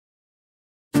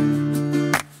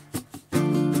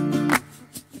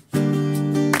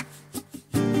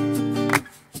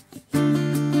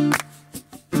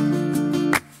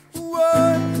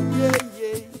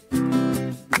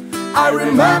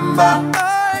remember,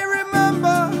 I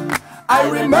remember, I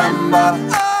remember,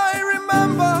 I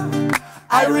remember,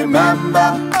 I remember,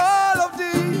 all of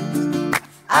these.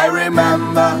 I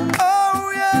remember,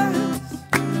 Oh yes,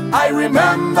 I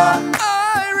remember,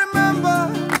 I remember,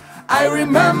 I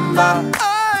remember,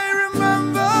 I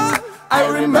remember, I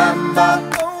remember,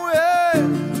 oh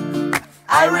yes,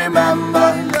 I remember,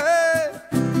 yeah.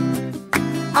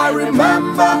 I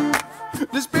remember,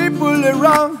 There's people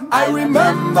around, I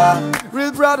remember,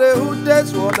 real brotherhood,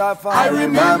 that's what I found. I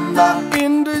remember,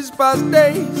 In these past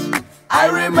days, I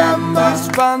remember, these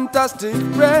fantastic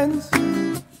friends.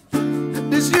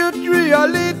 This youth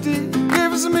reality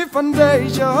gives me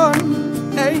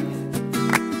foundation, hey,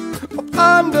 of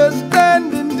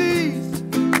understanding these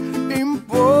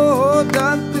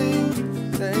important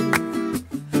things, hey.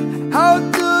 How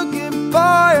to keep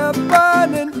fire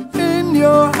burning in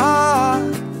your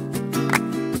heart.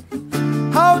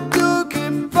 How to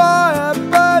keep fire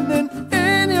burning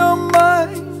in your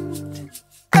mind,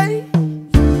 hey.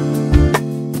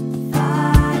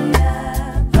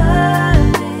 Fire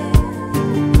burning.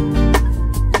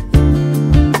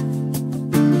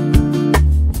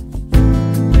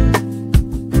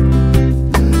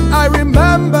 I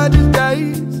remember the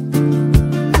days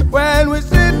when we're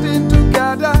sitting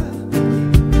together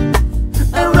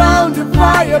around the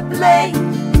fireplace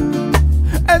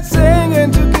and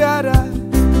singing together.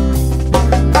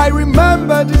 I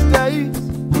remember these days,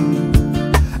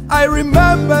 I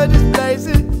remember these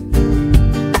places,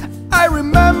 I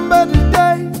remember the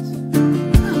days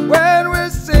when we're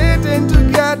sitting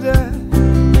together.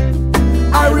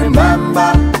 I remember,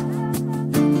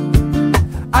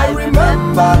 I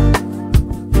remember,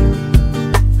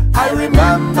 I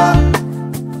remember,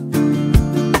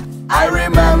 I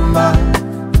remember.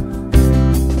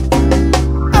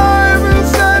 I will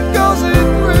set 'cause it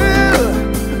will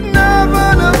never,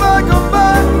 never come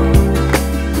back.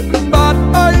 But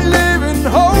I live in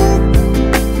hope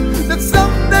that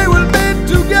someday we'll be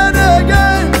together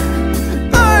again.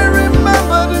 I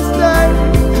remember this day,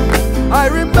 I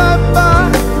remember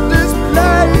these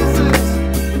places,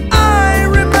 I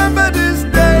remember these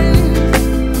days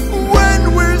when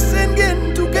we're singing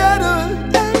together.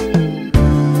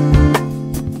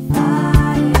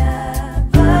 Fire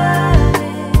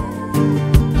burning.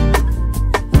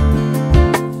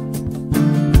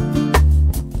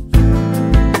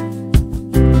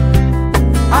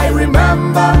 I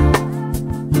remember,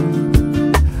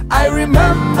 I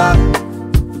remember,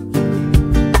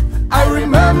 I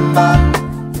remember,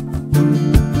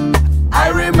 I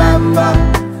remember,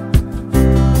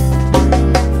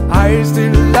 I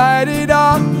still light it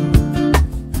up,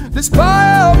 this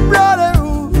fire of